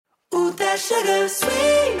that sugar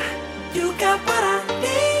sweet. You got what I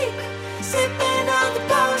need. Sipping on the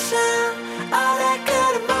potion, all that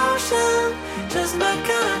good emotion. Just my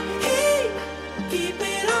kind of heat. Keep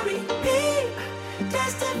it on repeat.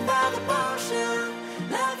 Tested by the motion.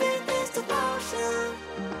 Loving this devotion.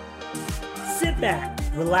 Sit back,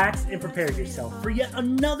 relax, and prepare yourself for yet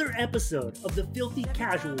another episode of the Filthy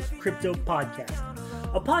Casual Crypto Podcast.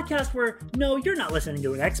 A podcast where, no, you're not listening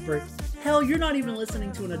to an expert. Hell, you're not even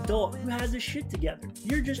listening to an adult who has his shit together.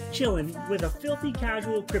 You're just chilling with a filthy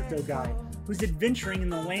casual crypto guy who's adventuring in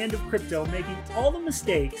the land of crypto, making all the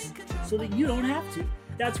mistakes so that you don't have to.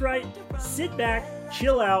 That's right, sit back,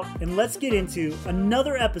 chill out, and let's get into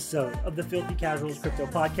another episode of the Filthy Casuals Crypto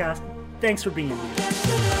Podcast. Thanks for being here.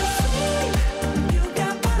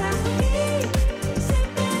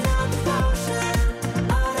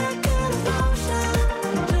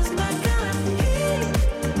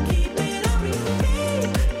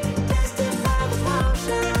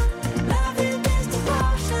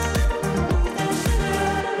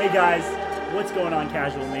 Hey guys, what's going on,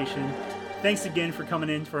 Casual Nation? Thanks again for coming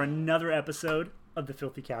in for another episode of the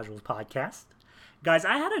Filthy Casuals Podcast. Guys,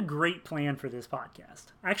 I had a great plan for this podcast.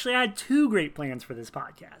 Actually, I had two great plans for this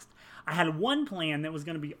podcast. I had one plan that was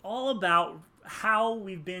going to be all about how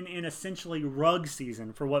we've been in essentially rug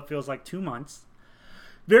season for what feels like 2 months.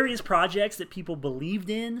 Various projects that people believed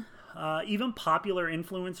in, even popular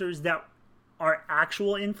influencers that are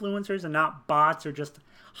actual influencers and not bots or just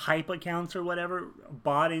hype accounts or whatever,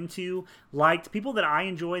 bought into, liked, people that I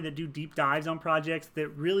enjoy that do deep dives on projects that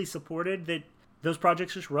really supported that those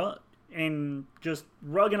projects just rugged and just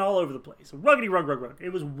rugging all over the place. Ruggedy rug.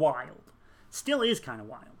 It was wild. Still is kind of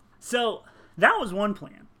wild. So that was one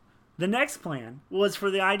plan. The next plan was for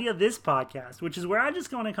the idea of this podcast, which is where I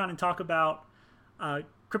just want to kind of talk about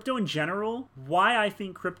crypto in general, why I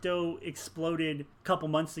think crypto exploded a couple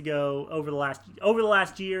months ago over the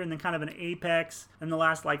last year, and then kind of an apex in the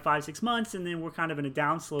last like 5-6 months, and then we're kind of in a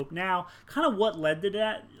downslope now. Kind of what led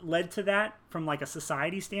to that from like a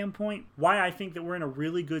society standpoint. Why I think that we're in a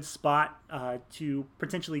really good spot to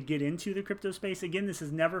potentially get into the crypto space. Again, this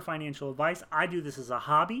is never financial advice. I do this as a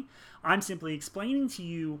hobby. I'm simply explaining to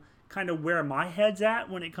you kind of where my head's at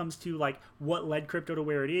when it comes to like what led crypto to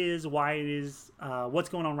where it is, why it is, what's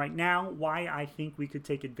going on right now, why I think we could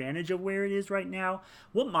take advantage of where it is right now,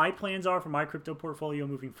 what my plans are for my crypto portfolio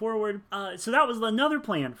moving forward. So that was another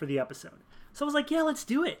plan for the episode. So I was like, yeah, let's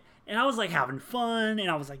do it. And I was like having fun and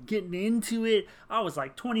I was like getting into it. I was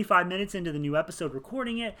like 25 minutes into the new episode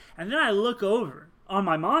recording it. And then I look over on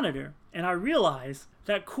my monitor and I realize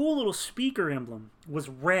that cool little speaker emblem was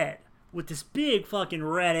red, with this big fucking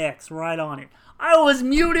red X right on it. I was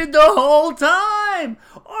muted the whole time!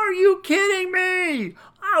 Are you kidding me?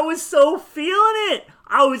 I was so feeling it!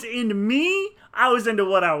 I was into me, I was into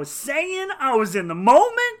what I was saying, I was in the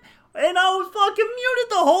moment, and I was fucking muted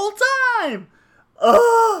the whole time!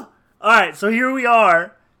 Ugh! Alright, so here we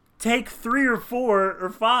are. Take 3 or 4 or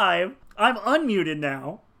 5. I'm unmuted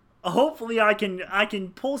now. Hopefully I can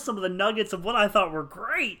pull some of the nuggets of what I thought were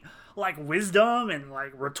great, like wisdom and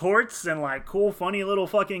like retorts and like cool funny little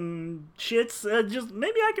fucking shits. Just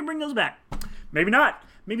maybe I can bring those back. Maybe not.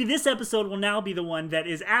 Maybe this episode will now be the one that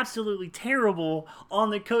is absolutely terrible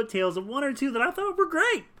on the coattails of 1 or 2 that I thought were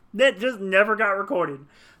great that just never got recorded.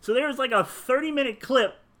 So there's like a 30-minute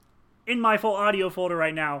clip in my full audio folder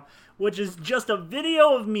right now, which is just a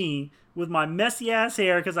video of me with my messy ass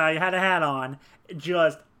hair because I had a hat on,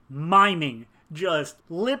 just miming, just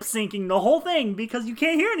lip syncing the whole thing because you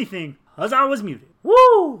can't hear anything as I was muted.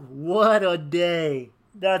 Woo! What a day.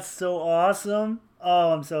 That's so awesome.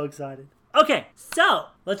 Oh, I'm so excited. Okay, so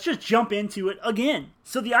let's just jump into it again.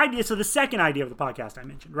 So the second idea of the podcast I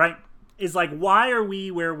mentioned, right, is like, why are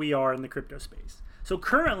we where we are in the crypto space? So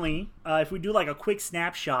currently, if we do like a quick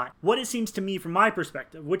snapshot, what it seems to me from my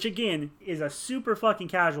perspective, which again is a super fucking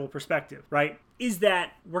casual perspective, right, is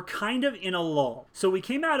that we're kind of in a lull. So we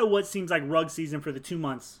came out of what seems like rug season for the 2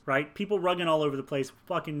 months, right? People rugging all over the place,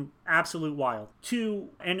 fucking absolute wild.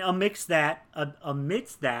 And amidst that,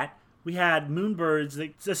 we had Moonbirds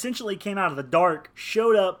that essentially came out of the dark,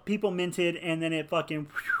 showed up, people minted, and then it fucking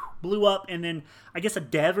blew up, and then I guess a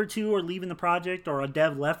dev or two are leaving the project, or a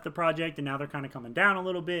dev left the project, and now they're kind of coming down a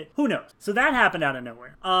little bit. Who knows? So that happened out of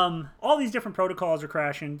nowhere. All these different protocols are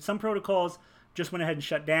crashing. Some protocols just went ahead and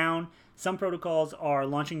shut down. Some protocols are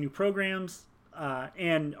launching new programs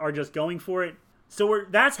and are just going for it. So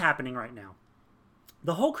that's happening right now.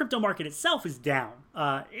 The whole crypto market itself is down.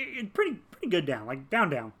 Pretty good down, like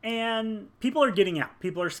down. And people are getting out.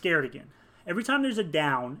 People are scared again. Every time there's a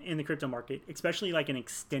down in the crypto market, especially like an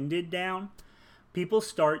extended down, people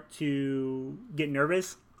start to get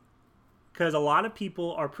nervous. because a lot of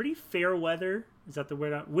people are pretty fair weather. Is that the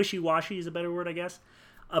word? Wishy-washy is a better word, I guess,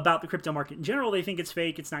 about the crypto market in general. They think it's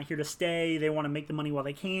fake. It's not here to stay. They want to make the money while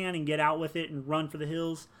they can and get out with it and run for the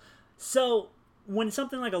hills. So when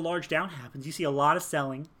something like a large down happens, you see a lot of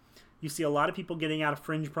selling. You see a lot of people getting out of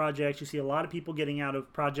fringe projects. You see a lot of people getting out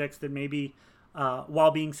of projects that maybe,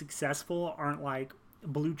 while being successful, aren't like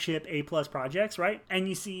blue chip A+ projects, right? And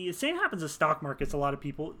you see the same happens in stock markets. A lot of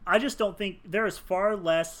people, I just don't think there is far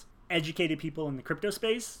less educated people in the crypto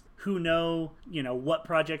space who know, what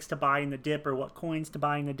projects to buy in the dip or what coins to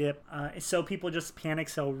buy in the dip. So people just panic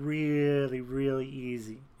sell really, really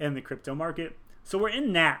easy in the crypto market. So we're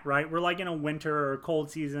in that, right? We're like in a winter or a cold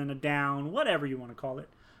season, a down, whatever you want to call it.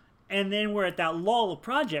 And then we're at that lull of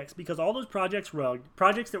projects because all those projects rugged,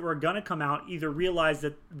 projects that were going to come out either realized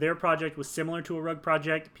that their project was similar to a rug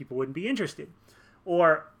project, people wouldn't be interested.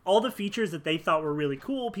 Or all the features that they thought were really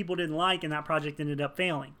cool, people didn't like, and that project ended up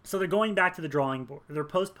failing. So they're going back to the drawing board. They're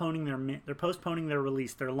postponing their mint. They're postponing their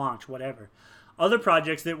release, their launch, whatever. Other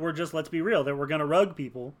projects that were just, let's be real, that were going to rug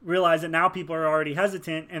people, realize that now people are already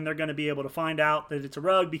hesitant, and they're going to be able to find out that it's a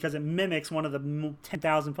rug because it mimics one of the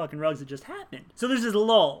 10,000 fucking rugs that just happened. So there's this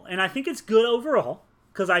lull, and I think it's good overall,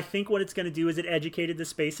 because I think what it's going to do is it educated the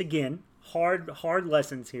space again. Hard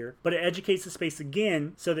lessons here, but it educates the space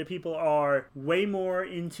again so that people are way more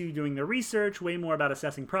into doing their research, way more about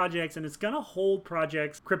assessing projects, and it's going to hold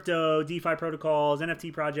projects, crypto, DeFi protocols,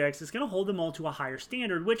 NFT projects, it's going to hold them all to a higher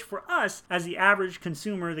standard, which for us, as the average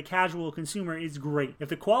consumer, the casual consumer, is great. If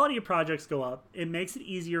the quality of projects go up, it makes it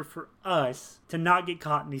easier for us to not get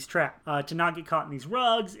caught in these traps, to not get caught in these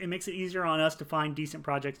rugs. It makes it easier on us to find decent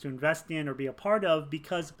projects to invest in or be a part of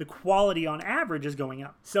because the quality on average is going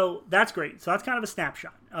up. So that's great. So that's kind of a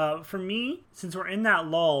snapshot. For me, since we're in that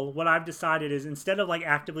lull, what I've decided is instead of like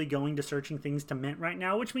actively going to searching things to mint right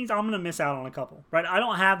now, which means I'm going to miss out on a couple, right? I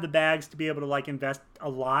don't have the bags to be able to like invest a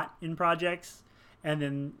lot in projects. And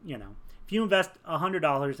then, if you invest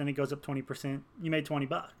 $100 and it goes up 20%, you made $20.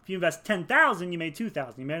 If you invest $10,000, you made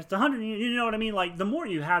 $2,000. You invest $100, you know what I mean? Like the more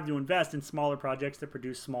you have to invest in smaller projects that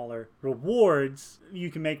produce smaller rewards, you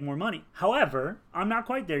can make more money. However, I'm not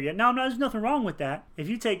quite there yet. Now, there's nothing wrong with that. If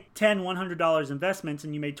you take $100 investments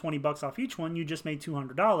and you made $20 off each one, you just made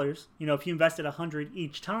 $200. If you invested $100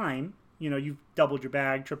 each time, you've doubled your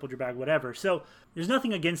bag, tripled your bag, whatever. So there's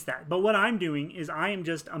nothing against that. But what I'm doing is I am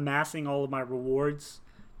just amassing all of my rewards,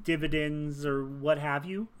 dividends, or what have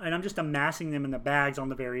you, and I'm just amassing them in the bags on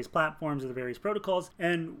the various platforms or the various protocols.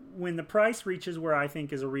 And when the price reaches where I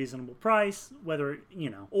think is a reasonable price, whether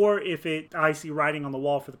or if I see writing on the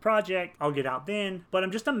wall for the project, I'll get out then. But I'm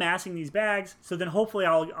just amassing these bags, so then hopefully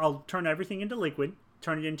I'll turn everything into liquid,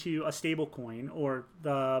 turn it into a stable coin or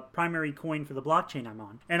the primary coin for the blockchain I'm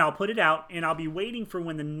on, and I'll put it out, and I'll be waiting for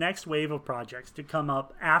when the next wave of projects to come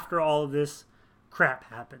up after all of this crap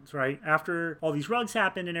happens, right? After all these rugs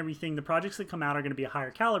happen and everything, the projects that come out are going to be a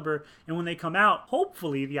higher caliber, and when they come out,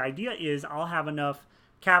 hopefully the idea is I'll have enough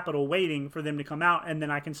capital waiting for them to come out, and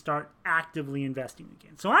then I can start actively investing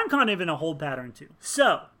again. So I'm kind of in a hold pattern too.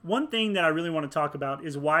 So one thing that I really want to talk about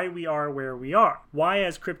is why we are where we are. Why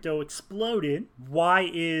has crypto exploded? Why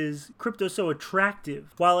is crypto so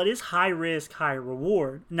attractive? While it is high risk, high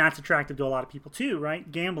reward, and that's attractive to a lot of people too,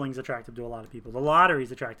 right? Gambling's attractive to a lot of people. The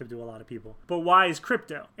lottery's attractive to a lot of people. But why is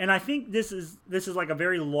crypto? And I think this is like a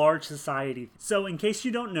very large society. So in case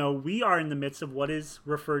you don't know, we are in the midst of what is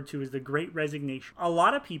referred to as the Great Resignation. A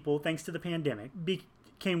lot of people, thanks to the pandemic,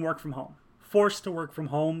 became work from home. Forced to work from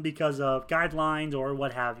home because of guidelines or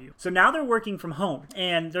what have you. So now they're working from home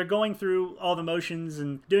and they're going through all the motions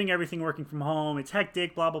and doing everything working from home. It's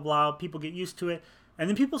hectic, blah, blah, blah. People get used to it. And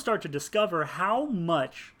then people start to discover how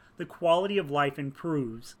much the quality of life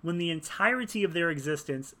improves when the entirety of their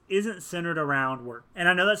existence isn't centered around work. And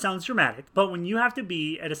I know that sounds dramatic, but when you have to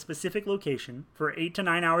be at a specific location for 8 to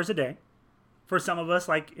 9 hours a day, for some of us,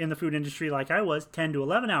 like in the food industry, like I was, 10 to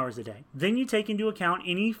 11 hours a day. Then you take into account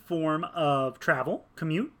any form of travel,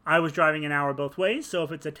 commute. I was driving an hour both ways, so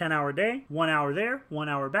if it's a 10-hour day, 1 hour there, 1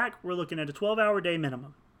 hour back, we're looking at a 12-hour day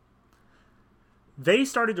minimum. They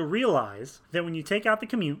started to realize that when you take out the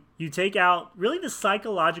commute, you take out really the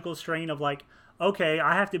psychological strain of like, okay,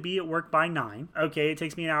 I have to be at work by 9. Okay, it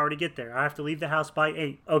takes me an hour to get there. I have to leave the house by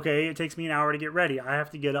 8. Okay, it takes me an hour to get ready. I have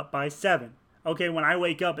to get up by 7. Okay, when I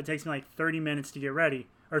wake up, it takes me like 30 minutes to get ready,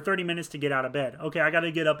 or 30 minutes to get out of bed. Okay, I got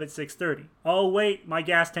to get up at 6:30. Oh, wait, my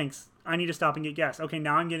gas tank's, I need to stop and get gas. Okay,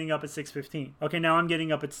 now I'm getting up at 6:15. Okay, now I'm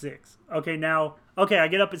getting up at 6. Okay, I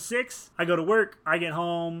get up at 6, I go to work, I get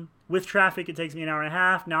home. With traffic, it takes me an hour and a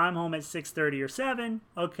half. Now I'm home at 6:30 or 7.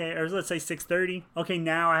 Okay, or let's say 6:30. Okay,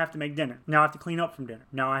 now I have to make dinner. Now I have to clean up from dinner.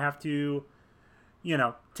 Now I have to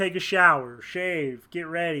take a shower, shave, get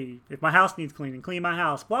ready. If my house needs cleaning, clean my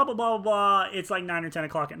house, blah, blah, blah, blah, blah. It's like 9 or 10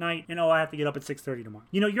 o'clock at night, and I have to get up at 6:30 tomorrow.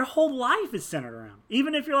 Your whole life is centered around.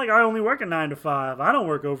 Even if you're like, I only work a 9 to 5, I don't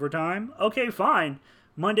work overtime. Okay, fine.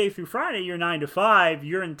 Monday through Friday, you're 9 to 5,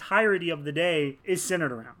 your entirety of the day is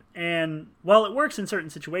centered around it. And while it works in certain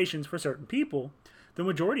situations for certain people, the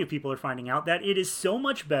majority of people are finding out that it is so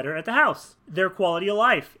much better at the house, their quality of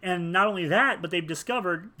life. And not only that, but they've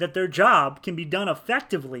discovered that their job can be done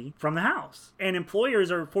effectively from the house. And employers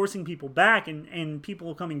are forcing people back, and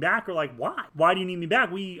people coming back are like, why? Why do you need me back?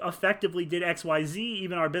 We effectively did XYZ.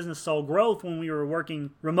 Even our business saw growth when we were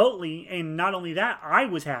working remotely. And not only that, I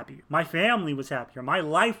was happier. My family was happier. My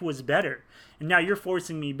life was better. And now you're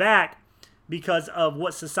forcing me back because of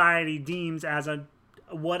what society deems as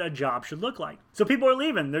what a job should look like. So people are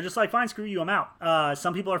leaving. They're just like, fine, screw you, I'm out.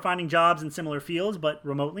 Some people are finding jobs in similar fields, but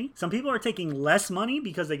remotely. Some people are taking less money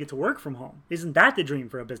because they get to work from home. Isn't that the dream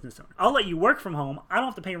for a business owner? I'll let you work from home. I don't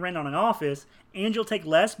have to pay rent on an office, and you'll take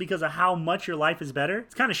less because of how much your life is better.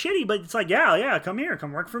 It's kind of shitty, but it's like, yeah, come here,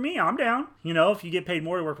 come work for me. I'm down. If you get paid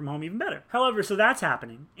more to work from home, even better. However, so that's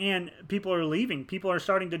happening, and people are leaving. People are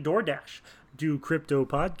starting to DoorDash, do crypto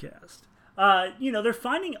podcast. They're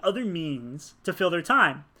finding other means to fill their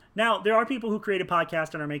time. Now, there are people who create a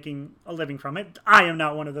podcast and are making a living from it. I am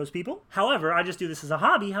not one of those people. However, I just do this as a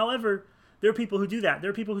hobby. However, there are people who do that. There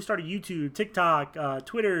are people who started YouTube, TikTok,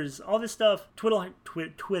 Twitters, all this stuff. Twiddle,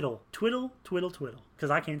 because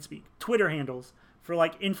I can't speak. Twitter handles for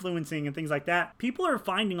like influencing and things like that. People are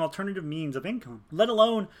finding alternative means of income, let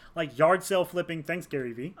alone like yard sale flipping, thanks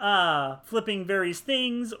Gary Vee, flipping various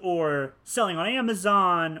things, or selling on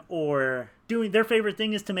Amazon, or doing their favorite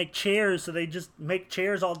thing is to make chairs. So they just make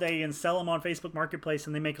chairs all day and sell them on Facebook Marketplace,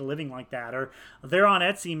 and they make a living like that. Or they're on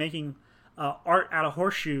Etsy making art out of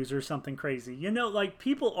horseshoes or something crazy.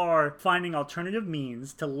 People are finding alternative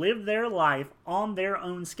means to live their life on their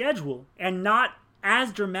own schedule, and not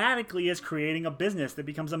as dramatically as creating a business that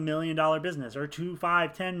becomes $1 million business or $2,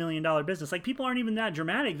 $5, $10 million business. People aren't even that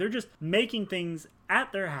dramatic. They're just making things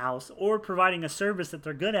at their house or providing a service that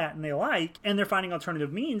they're good at and they like, and they're finding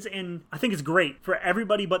alternative means. And I think it's great for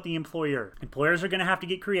everybody but the employer. Employers are going to have to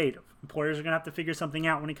get creative. Employers are going to have to figure something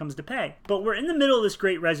out when it comes to pay. But we're in the middle of this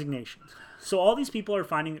great resignation. So all these people are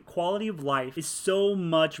finding that quality of life is so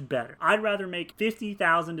much better. I'd rather make $50,000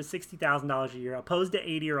 to $60,000 a year opposed to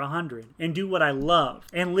 80 or 100 and do what I love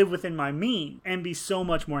and live within my means and be so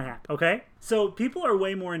much more happy. Okay? So people are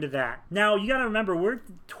way more into that. Now, you got to remember, we're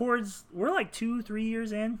like 2-3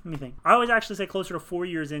 years in. Let me think. I always actually say closer to 4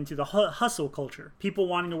 years into the hustle culture. People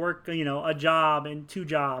wanting to work, a job and 2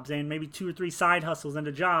 jobs and maybe 2 or 3 side hustles and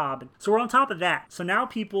a job. So we're on top of that. So now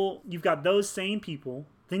you've got those same people.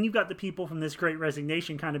 Then you've got the people from this great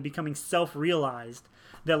resignation kind of becoming self-realized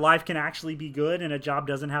that life can actually be good and a job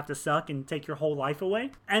doesn't have to suck and take your whole life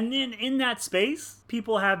away. And then in that space,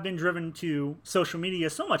 people have been driven to social media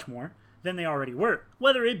so much more than they already were,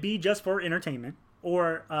 whether it be just for entertainment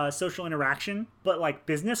or social interaction, but like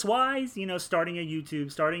business-wise, starting a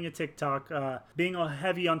YouTube, starting a TikTok, being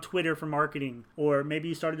heavy on Twitter for marketing, or maybe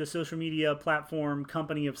you started a social media platform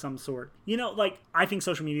company of some sort. I think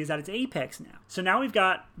social media is at its apex now. So now we've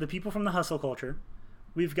got the people from the hustle culture,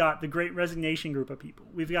 we've got the great resignation group of people,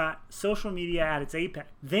 we've got social media at its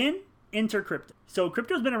apex. Then enter crypto. So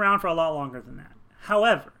crypto's been around for a lot longer than that.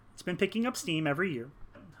 However, it's been picking up steam every year.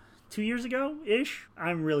 2 years ago-ish,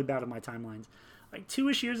 I'm really bad at my timelines. Like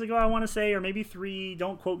 2-ish years ago, I want to say, or maybe 3,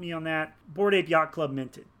 don't quote me on that, Bored Ape Yacht Club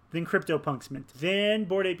minted. Then CryptoPunks minted. Then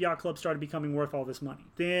Bored Ape Yacht Club started becoming worth all this money.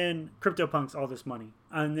 Then CryptoPunks, all this money.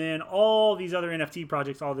 And then all these other NFT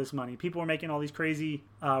projects, all this money. People were making all these crazy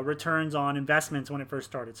returns on investments when it first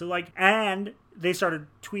started. And they started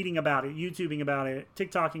tweeting about it, YouTubing about it,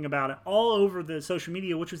 TikToking about it, all over the social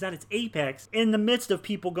media, which was at its apex, in the midst of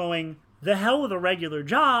people going, the hell with a regular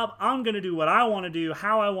job, I'm going to do what I want to do,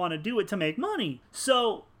 how I want to do it to make money.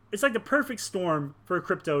 So it's like the perfect storm for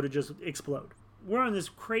crypto to just explode. We're in this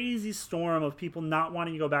crazy storm of people not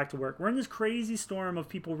wanting to go back to work. We're in this crazy storm of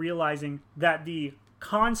people realizing that the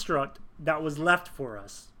construct that was left for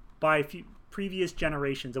us by previous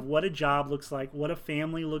generations of what a job looks like, what a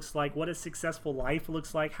family looks like, what a successful life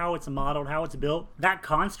looks like, how it's modeled, how it's built, that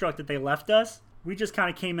construct that they left us, we just kind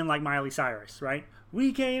of came in like Miley Cyrus, right?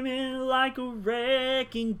 We came in like a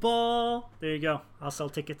wrecking ball. There you go. I'll sell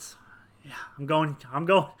tickets. Yeah, I'm going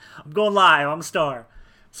live. I'm a star.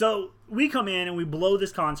 So we come in and we blow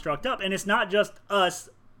this construct up, and it's not just us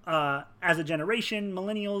as a generation,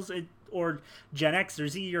 millennials or Gen X or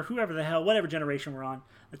Z or whoever the hell, whatever generation we're on,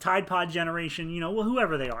 the Tide Pod generation,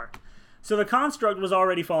 whoever they are. So the construct was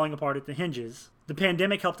already falling apart at the hinges. The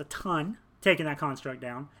pandemic helped a ton. taking that construct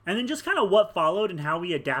down. And then just kind of what followed and how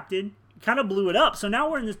we adapted kind of blew it up. So now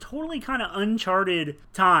we're in this totally kind of uncharted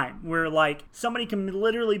time where like somebody can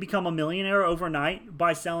literally become a millionaire overnight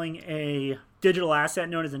by selling a digital asset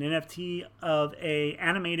known as an NFT of a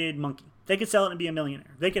animated monkey. They could sell it and be a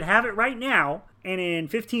millionaire. They could have it right now, and in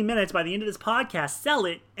 15 minutes by the end of this podcast, sell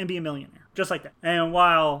it and be a millionaire. Just like that. And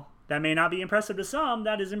while that may not be impressive to some,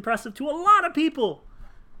 that is impressive to a lot of people.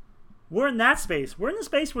 We're in that space. We're in the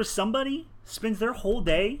space where somebody spends their whole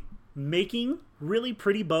day making really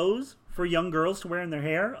pretty bows for young girls to wear in their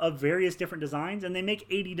hair of various different designs, and they make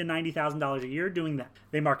 $80,000 to $90,000 a year doing that.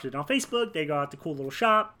 They market it on Facebook, they go out to cool little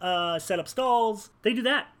shop, set up stalls. They do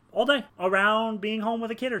that all day around being home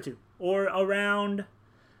with a kid or two, or around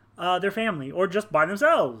their family, or just by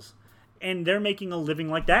themselves. And they're making a living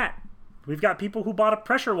like that. We've got people who bought a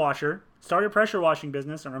pressure washer, started a pressure washing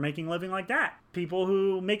business, and are making a living like that. People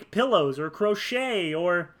who make pillows or crochet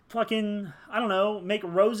or fucking, I don't know, make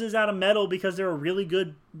roses out of metal because they're a really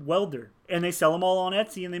good welder. And they sell them all on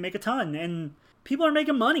Etsy and they make a ton. And people are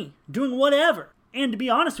making money doing whatever. And to be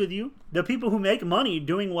honest with you, the people who make money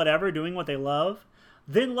doing whatever, doing what they love,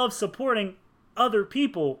 then love supporting other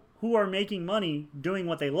people who are making money doing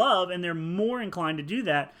what they love, and they're more inclined to do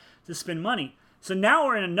that, to spend money. So now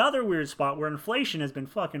we're in another weird spot where inflation has been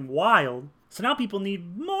fucking wild. So now people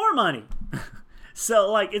need more money.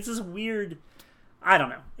 So like it's this weird, I don't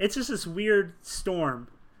know. It's just this weird storm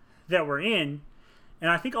that we're in. And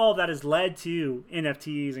I think all of that has led to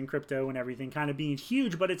NFTs and crypto and everything kind of being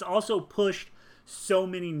huge, but it's also pushed so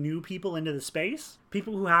many new people into the space.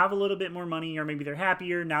 People who have a little bit more money, or maybe they're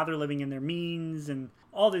happier, now they're living in their means and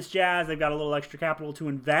all this jazz. They've got a little extra capital to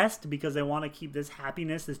invest because they want to keep this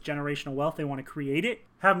happiness, this generational wealth. They want to create it,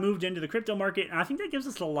 have moved into the crypto market. And I think that gives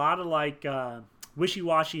us a lot of like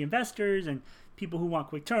wishy-washy investors and people who want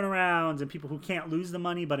quick turnarounds and people who can't lose the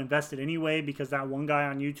money but invest it anyway because that one guy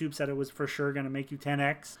on YouTube said it was for sure going to make you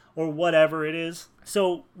 10x or whatever it is.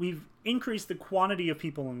 So we've increased the quantity of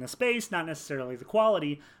people in the space, not necessarily the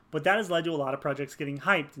quality, but that has led to a lot of projects getting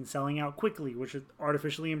hyped and selling out quickly, which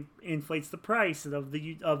artificially inflates the price of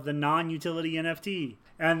the non-utility NFT.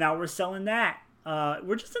 And now we're selling that.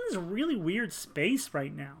 We're just in this really weird space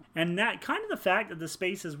right now. And that kind of the fact that the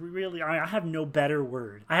space is really, I have no better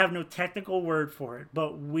word. I have no technical word for it,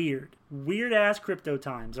 but weird. Weird ass crypto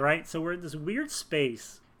times, right? So we're in this weird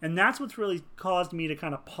space. And that's what's really caused me to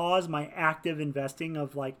kind of pause my active investing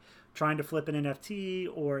of like trying to flip an NFT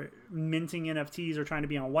or minting NFTs or trying to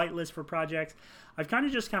be on a whitelist for projects. I've kind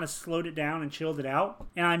of slowed it down and chilled it out.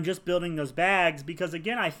 And I'm just building those bags because,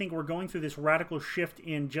 again, I think we're going through this radical shift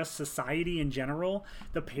in just society in general.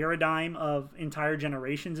 The paradigm of entire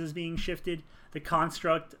generations is being shifted. The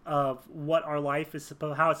construct of what our life is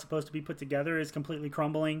how it's supposed to be put together is completely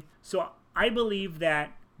crumbling. So I believe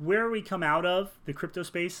that where we come out of the crypto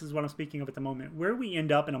space is what I'm speaking of at the moment. Where we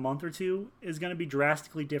end up in a month or two is going to be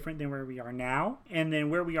drastically different than where we are now. And then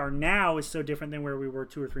where we are now is so different than where we were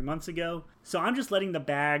 2 or 3 months ago. So I'm just letting the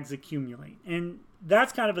bags accumulate. And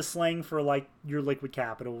that's kind of a slang for like your liquid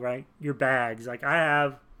capital, right? Your bags. Like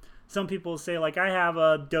some people say like I have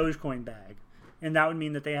a Dogecoin bag. And that would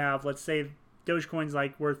mean that they have, let's say Dogecoin's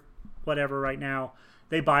like worth whatever right now.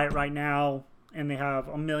 They buy it right now. And they have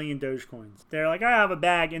 1 million Dogecoins. They're like, I have a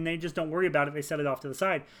bag, and they just don't worry about it. They set it off to the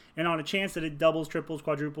side. And on a chance that it doubles, triples,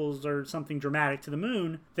 quadruples, or something dramatic to the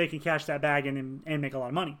moon, they can cash that bag in and make a lot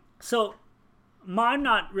of money. So I'm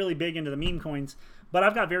not really big into the meme coins, but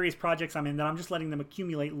I've got various projects I'm in that I'm just letting them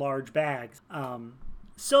accumulate large bags.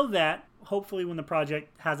 So that hopefully when the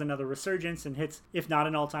project has another resurgence and hits, if not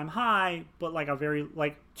an all-time high, but like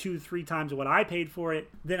 2-3 times what I paid for it,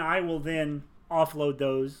 then I will then offload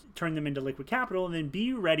those, turn them into liquid capital, and then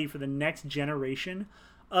be ready for the next generation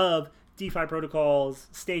of DeFi protocols,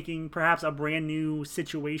 staking, perhaps a brand new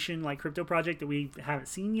situation like crypto project that we haven't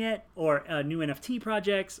seen yet, or new NFT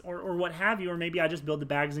projects, or what have you, or maybe I just build the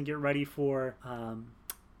bags and get ready for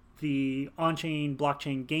the on-chain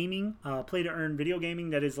blockchain gaming, play-to-earn video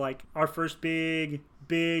gaming that is like our first big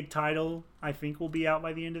title. I think will be out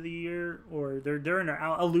by the end of the year, or they're in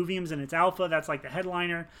Alluvium's in its alpha. That's like the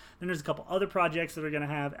headliner. Then there's a couple other projects that are going to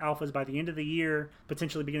have alphas by the end of the year,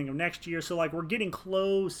 potentially beginning of next year. So like we're getting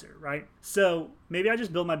closer, right? So maybe I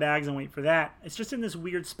just build my bags and wait for that. It's just in this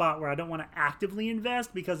weird spot where I don't want to actively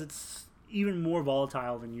invest because it's even more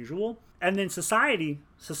volatile than usual. And then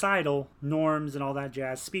societal norms and all that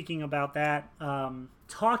jazz. Speaking about that,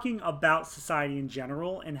 talking about society in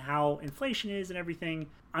general and how inflation is and everything,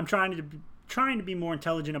 I'm trying to be more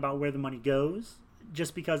intelligent about where the money goes,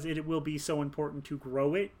 just because it will be so important to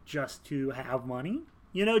grow it just to have money.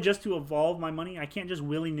 Just to evolve my money. I can't just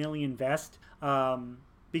willy-nilly invest.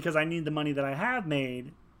 because I need the money that I have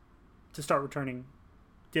made to start returning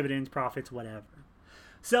dividends, profits, whatever.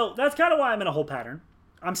 So that's kind of why I'm in a whole pattern.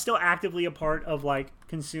 I'm still actively a part of like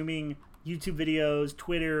consuming YouTube videos,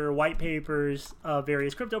 Twitter, white papers of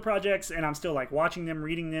various crypto projects, and I'm still like watching them,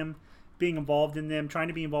 reading them, being involved in them, trying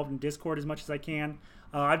to be involved in Discord as much as I can.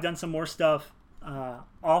 I've done some more stuff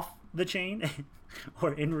off the chain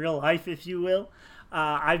or in real life, if you will.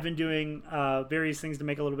 I've been doing various things to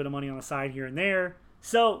make a little bit of money on the side here and there.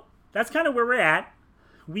 So that's kind of where we're at.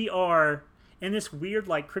 We are in this weird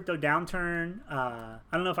like crypto downturn. I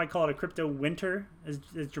don't know if I call it a crypto winter, as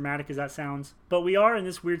dramatic as that sounds. But we are in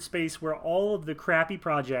this weird space where all of the crappy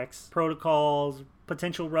projects, protocols,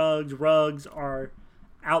 potential rugs are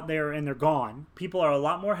out there and they're gone. People are a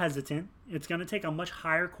lot more hesitant. It's going to take a much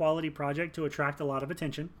higher quality project to attract a lot of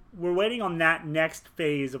attention. We're waiting on that next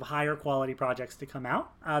phase of higher quality projects to come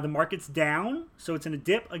out. The market's down, so it's in a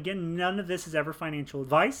dip. Again, none of this is ever financial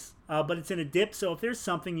advice, but it's in a dip. So if there's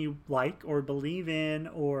something you like or believe in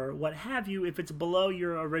or what have you, if it's below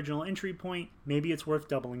your original entry point, maybe it's worth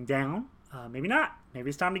doubling down. Maybe not. Maybe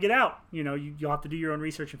it's time to get out. You know, you'll have to do your own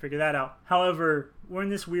research and figure that out. However, we're in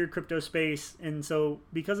this weird crypto space. And so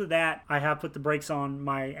because of that, I have put the brakes on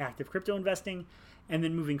my active crypto investing. And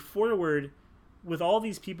then moving forward, with all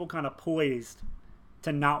these people kind of poised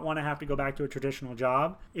to not want to have to go back to a traditional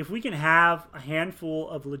job, if we can have a handful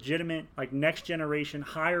of legitimate, like next generation,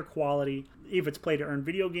 higher quality, if it's play to earn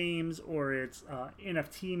video games or it's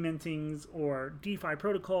NFT mintings or DeFi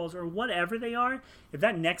protocols or whatever they are, if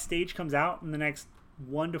that next stage comes out in the next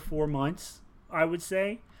 1 to 4 months, I would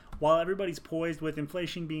say, while everybody's poised with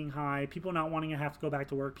inflation being high, people not wanting to have to go back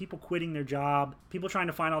to work, people quitting their job, people trying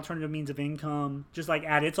to find alternative means of income, just like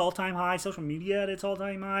at its all-time high, social media at its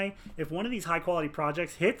all-time high. If one of these high-quality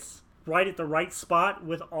projects hits right at the right spot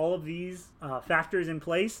with all of these factors in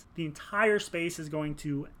place, the entire space is going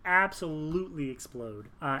to absolutely explode.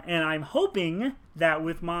 And I'm hoping that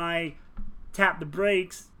with my tap the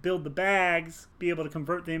brakes, build the bags, be able to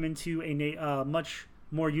convert them into a much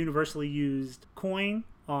more universally used coin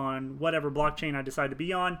on whatever blockchain I decide to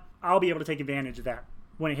be on, I'll be able to take advantage of that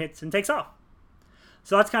when it hits and takes off.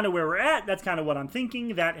 So that's kind of where we're at. That's kind of what I'm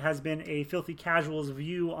thinking. That has been a Filthy Casuals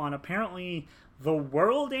view on apparently the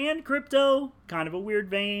world and crypto. Kind of a weird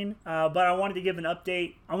vein, but I wanted to give an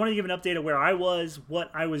update. I wanted to give an update of where I was, what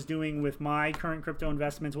I was doing with my current crypto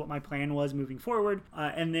investments, what my plan was moving forward,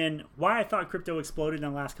 and then why I thought crypto exploded in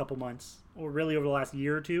the last couple months, or really over the last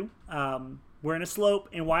year or two. We're in a slope,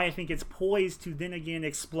 and why I think it's poised to then again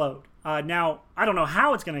explode. Now, I don't know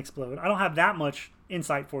how it's going to explode. I don't have that much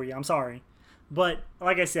insight for you. I'm sorry. But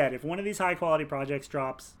like I said, if one of these high-quality projects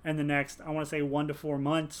drops in the next, I want to say 1 to 4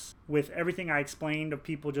 months, with everything I explained of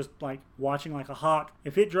people just like watching like a hawk,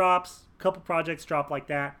 if it drops, a couple projects drop like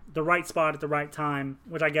that, the right spot at the right time,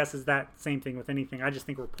 which I guess is that same thing with anything. I just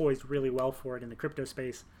think we're poised really well for it in the crypto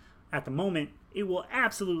space at the moment. It will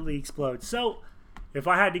absolutely explode. So if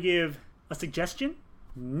I had to give a suggestion,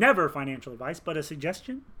 never financial advice, but a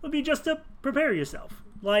suggestion would be just to prepare yourself.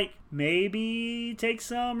 Like, maybe take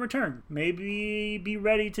some return. Maybe be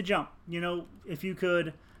ready to jump. You know, if you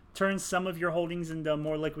could turn some of your holdings into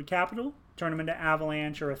more liquid capital, turn them into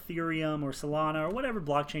Avalanche or Ethereum or Solana or whatever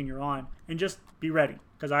blockchain you're on, and just be ready.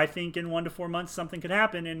 Because I think in 1 to 4 months something could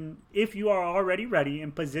happen, and if you are already ready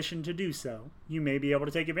and positioned to do so, you may be able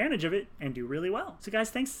to take advantage of it and do really well. So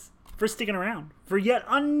guys, thanks for sticking around for yet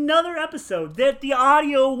another episode that the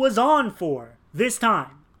audio was on for this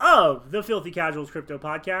time of the Filthy Casuals Crypto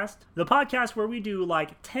Podcast, the podcast where we do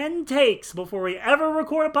like 10 takes before we ever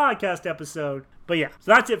record a podcast episode. But yeah,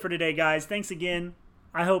 so that's it for today, guys. Thanks again.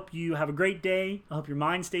 I hope you have a great day. I hope your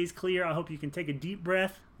mind stays clear. I hope you can take a deep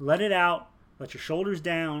breath, let it out, let your shoulders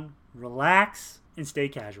down, relax, and stay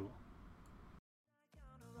casual.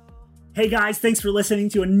 Hey guys, thanks for listening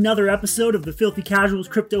to another episode of the Filthy Casuals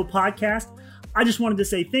Crypto Podcast. I just wanted to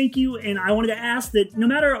say thank you, and I wanted to ask that no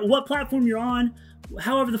matter what platform you're on,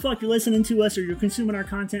 however the fuck you're listening to us or you're consuming our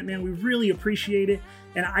content, man, we really appreciate it.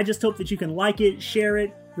 And I just hope that you can like it, share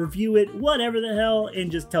it, review it, whatever the hell,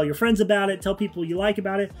 and just tell your friends about it, tell people you like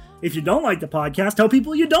about it. If you don't like the podcast, tell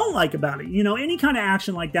people you don't like about it. You know, any kind of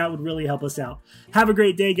action like that would really help us out. Have a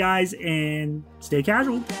great day, guys, and stay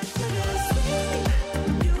casual.